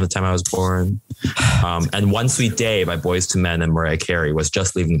around the time I was born. And One Sweet Day by Boyz II Men and Mariah Carey was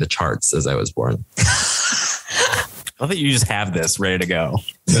just leaving the charts as I was born. I love that you just have this ready to go.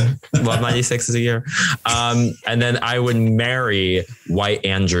 Well, 96 is a year. And then I would marry White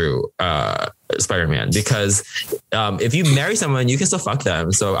Andrew, Spider-Man, because if you marry someone, you can still fuck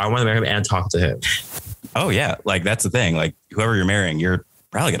them. So I want to marry him and talk to him. Oh yeah. Like that's the thing. Like whoever you're marrying, you're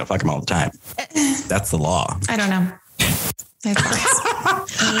probably going to fuck him all the time. That's the law. I don't know.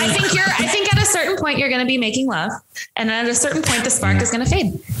 I think at a certain point you're going to be making love, and at a certain point the spark is going to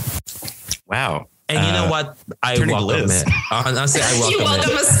fade. Wow. And you know what? I welcome it. Honestly, I welcome it. You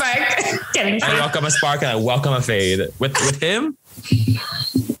welcome a spark. I welcome a spark and I welcome a fade. With him,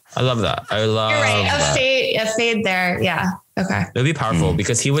 I love that. You're right. A fade there. Yeah. Okay. It would be powerful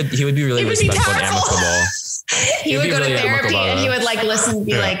because he would be really respectful and amicable. He would go to therapy and he would like listen,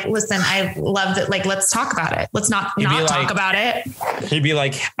 be like, listen, I love it. Like, let's talk about it. Let's not talk about it. He'd be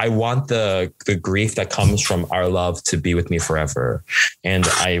like, I want the grief that comes from our love to be with me forever. And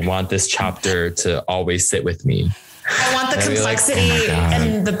I want this chapter to always sit with me. I want the complexity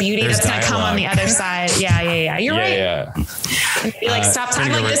and the beauty that's going to come on the other side. Yeah. You're right. Yeah. And be like, stop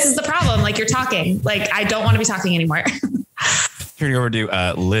talking. Like, this is the problem. Like, you're talking. Like, I don't want to be talking anymore. Turning over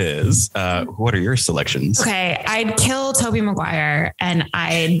to Liz. What are your selections? Okay. I'd kill Tobey Maguire and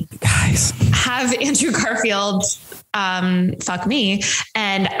I'd have Andrew Garfield fuck me,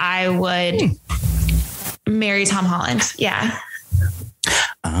 and I would marry Tom Holland. Yeah.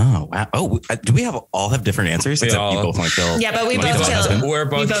 Oh, wow. Oh, do we all have different answers? You both want to kill. Yeah, but we both killed. We're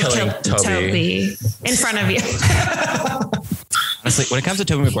both killing Toby in front of you. Honestly, when it comes to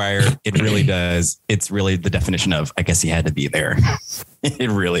Tobey Maguire, it really does. It's really the definition of, I guess he had to be there. It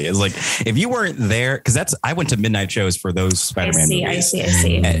really is. Like if you weren't there, because I went to midnight shows for those Spider-Man movies. I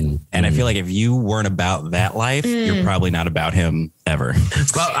see. And I feel like if you weren't about that life, you're probably not about him ever.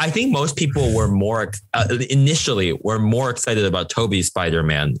 Well, I think most people were initially more excited about Tobey's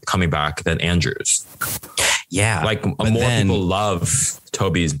Spider-Man coming back than Andrew's. Yeah. Like more people love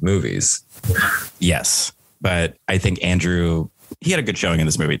Tobey's movies. Yes. But I think Andrew, he had a good showing in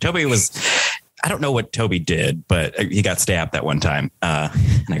this movie. Tobey was, I don't know what Tobey did, but he got stabbed that one time.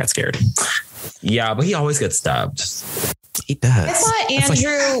 And I got scared. Yeah, but he always gets stabbed. He does. I thought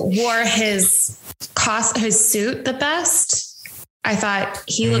Andrew wore his suit the best. I thought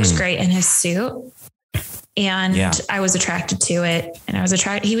he looks great in his suit. And I was attracted to it. And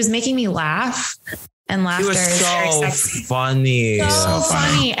he was making me laugh. And laughter was is very so sexy. funny. So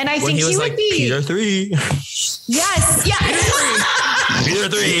funny. And I think he would be Peter 3. Yes. Yeah. Peter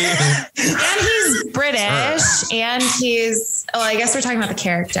 3. And he's British and I guess we're talking about the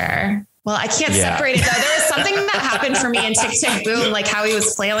character. Well, I can't separate it though. There was something that happened for me in Tick, Tick, Boom, like how he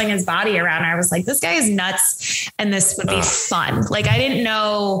was flailing his body around. I was like, this guy is nuts and this would be fun. Like I didn't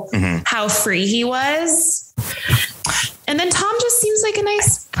know how free he was. And then Tom just seems like a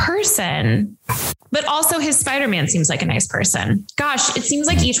nice person, but also his Spider-Man seems like a nice person. Gosh, it seems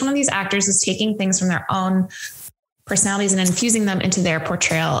like each one of these actors is taking things from their own personalities and infusing them into their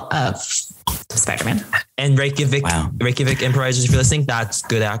portrayal of Spider-Man. And Reykjavik improvisers, if you're listening, that's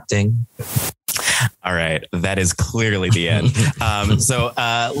good acting. All right. That is clearly the end. So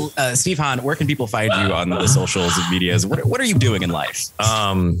Steve Hahn, where can people find you on the socials and medias? What are you doing in life?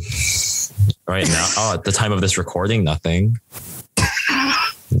 Right now, at the time of this recording, nothing.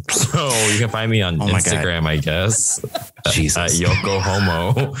 So you can find me on Instagram, I guess. Jesus. At Yoko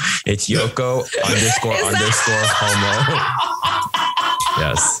Homo. It's Yoko __ Homo.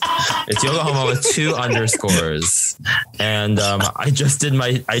 Yes. It's Yoko Homo with 2 underscores. And I just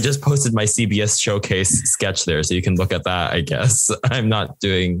posted my CBS Showcase sketch there. So you can look at that, I guess. I'm not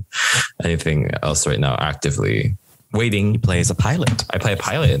doing anything else right now actively. Waiting. He plays a pilot. I play a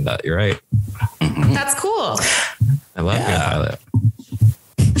pilot in that. You're right. Mm-hmm. That's cool. I love being a pilot.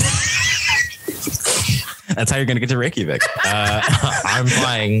 That's how you're going to get to Reykjavik. I'm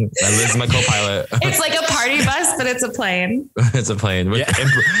flying. Liz is my co-pilot. It's like a party bus, but it's a plane. It's a plane with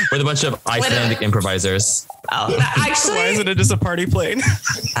a bunch of Icelandic improvisers. Oh, actually, why isn't it just a party plane?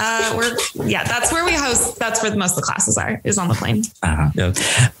 That's where we host. That's where most of the classes are, is on the plane.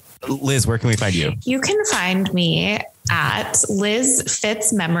 Yeah. Liz, where can we find you? You can find me at Liz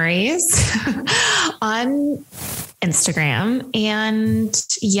Fitz Memories on Instagram. And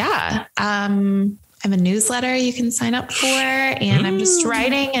I have a newsletter you can sign up for, and I'm just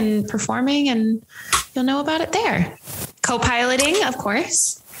writing and performing, and you'll know about it there. Co-piloting, of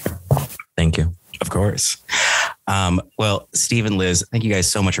course. Thank you. Of course. Well, Steve and Liz, thank you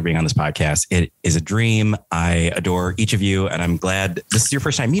guys so much for being on this podcast. It is a dream. I adore each of you, and I'm glad this is your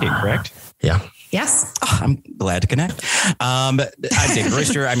first time meeting, correct? Yeah. Yes. Oh, I'm glad to connect. I'm David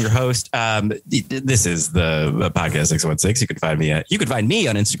Royster. I'm your host. This is the podcast 616. You can find me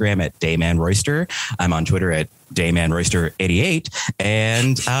on Instagram at DaymanRoyster. I'm on Twitter at DaymanRoyster88.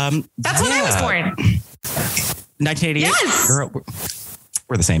 And that's when I was born. 1988. Yes. Girl,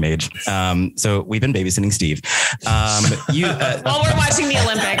 we're the same age. So we've been babysitting Steve. While we're watching the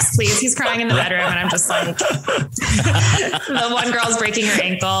Olympics, please. He's crying in the bedroom, and I'm just like, the one girl's breaking her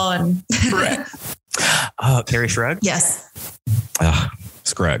ankle, and Carrie Shrug? Yes.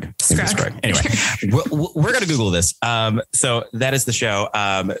 Scrug. Scrug. Anyway, we're going to Google this. So that is the show.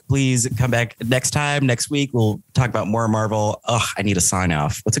 Please come back next week. We'll talk about more Marvel. I need a sign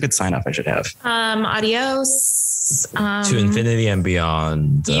off. What's a good sign off I should have? Adios. To infinity and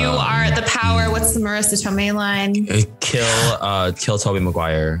beyond. You are the power. What's the Marissa Tomei line? Kill Tobey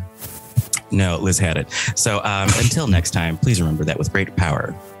Maguire. No, Liz had it. So until next time, please remember that with great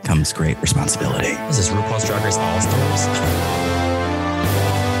power comes great responsibility. Is this RuPaul's Drag Race All-Stars?